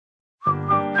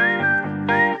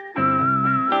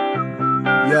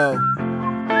Yo.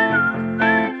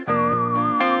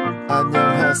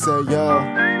 안녕하세요.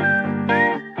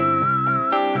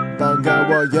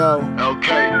 반가워요.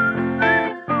 Okay.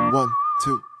 1,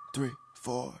 2, 3,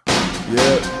 4.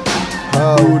 Yeah.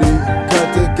 우리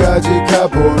갈 때까지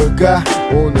가볼까?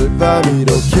 오늘 밤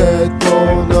이렇게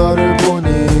또 너를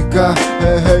보니까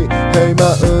Hey hey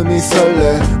마음이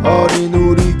설레. 어린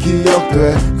우리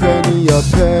기억돼. 괜히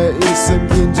옆에 있음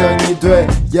긴장이 돼.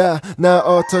 야 나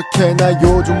어떡해 나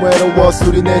요즘 외로워.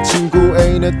 술이 내 친구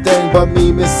ain't a thing but me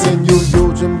missing you.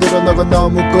 요즘 들어 너가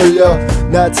너무 끌려.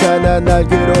 나타나 날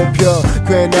괴롭혀.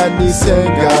 괜한 네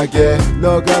생각에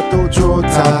너가 또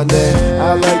좋다네.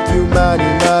 I like you 많이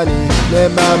많이. 내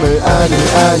맘을 아니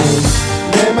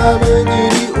내 맘은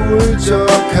이리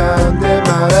울적한데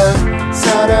말한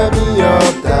사람이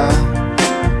없다.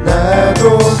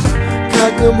 나도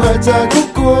가끔 활짝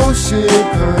웃고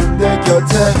싶은데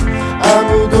곁에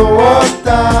아무도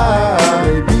없다.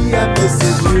 Maybe I'm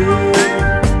missing you.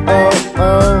 Oh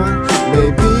oh.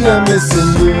 Maybe I'm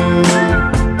missing you.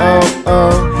 Oh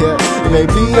oh yeah.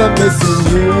 Maybe I'm missing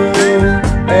you.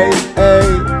 Hey hey.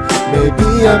 Maybe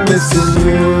I'm missing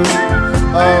you.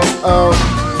 Oh oh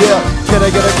yeah. Can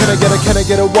I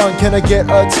get a 1? Can I get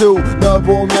a 2? 너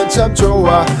보면 참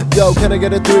좋아. Yo, can I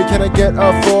get a 3? Can I get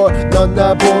a 4? 넌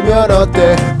나 보면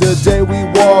어때? The day we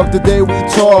walked, the day we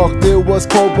talked, it was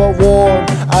cold but warm.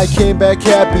 I came back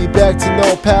happy, back to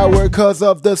no power cause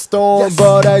of the storm. Yes.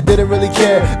 But I didn't really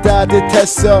care.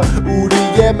 따뜻했어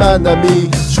우리의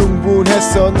만남이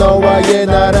충분했어. 너와의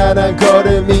나란한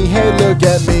걸음이. Hey look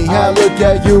at me, I look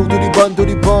at you.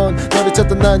 두리번 너를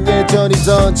찾던 난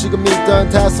예전이던 지금이던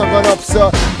다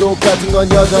상관없어. 똑같은 건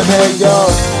여전해요.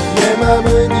 내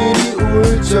맘은 이리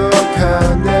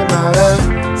울적한 내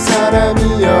말한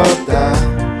사람이 없다.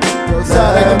 너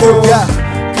사랑은 뭐야?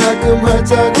 가끔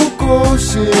활짝 웃고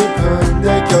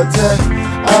싶은데 곁에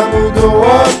아무도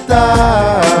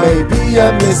없다. Maybe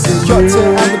I'm missing you. 곁에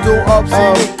아무도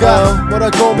없으니까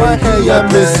뭐라고 말해야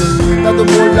돼. 나도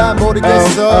몰라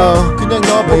모르겠어. 그냥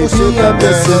너 보고 싶은데. Maybe I'm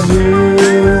missing you.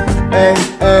 Hey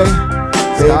hey.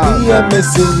 Baby I'm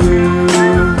missing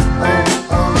you.